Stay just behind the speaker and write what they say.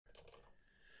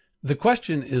The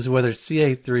question is whether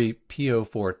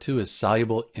Ca3PO42 is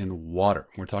soluble in water.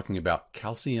 We're talking about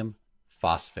calcium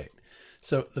phosphate.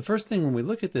 So the first thing when we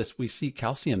look at this, we see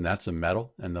calcium, that's a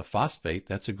metal, and the phosphate,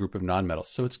 that's a group of nonmetals.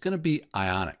 So it's going to be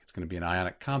ionic. It's going to be an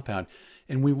ionic compound.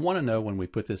 And we want to know when we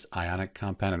put this ionic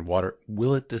compound in water,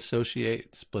 will it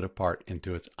dissociate, split apart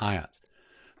into its ions?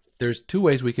 There's two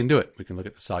ways we can do it. We can look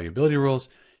at the solubility rules,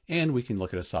 and we can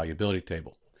look at a solubility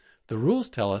table. The rules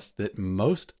tell us that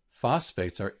most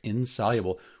phosphates are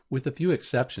insoluble with a few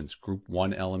exceptions, group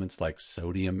 1 elements like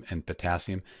sodium and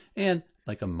potassium, and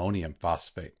like ammonium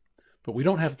phosphate. But we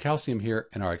don't have calcium here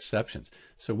in our exceptions.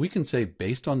 So we can say,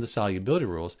 based on the solubility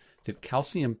rules, that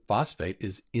calcium phosphate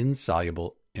is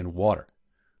insoluble in water.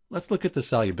 Let's look at the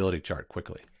solubility chart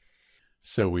quickly.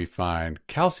 So we find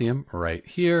calcium right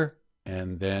here,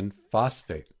 and then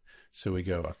phosphate. So we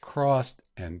go across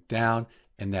and down,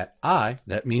 and that I,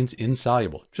 that means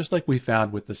insoluble, just like we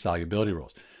found with the solubility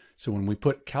rules. So when we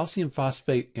put calcium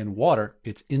phosphate in water,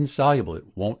 it's insoluble. It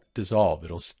won't dissolve.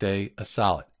 It'll stay a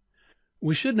solid.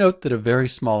 We should note that a very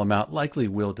small amount likely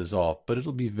will dissolve, but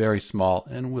it'll be very small,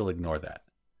 and we'll ignore that.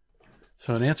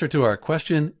 So in answer to our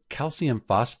question, calcium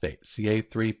phosphate,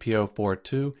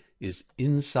 Ca3PO42, is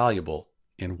insoluble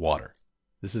in water.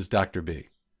 This is Dr. B.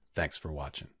 Thanks for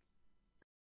watching.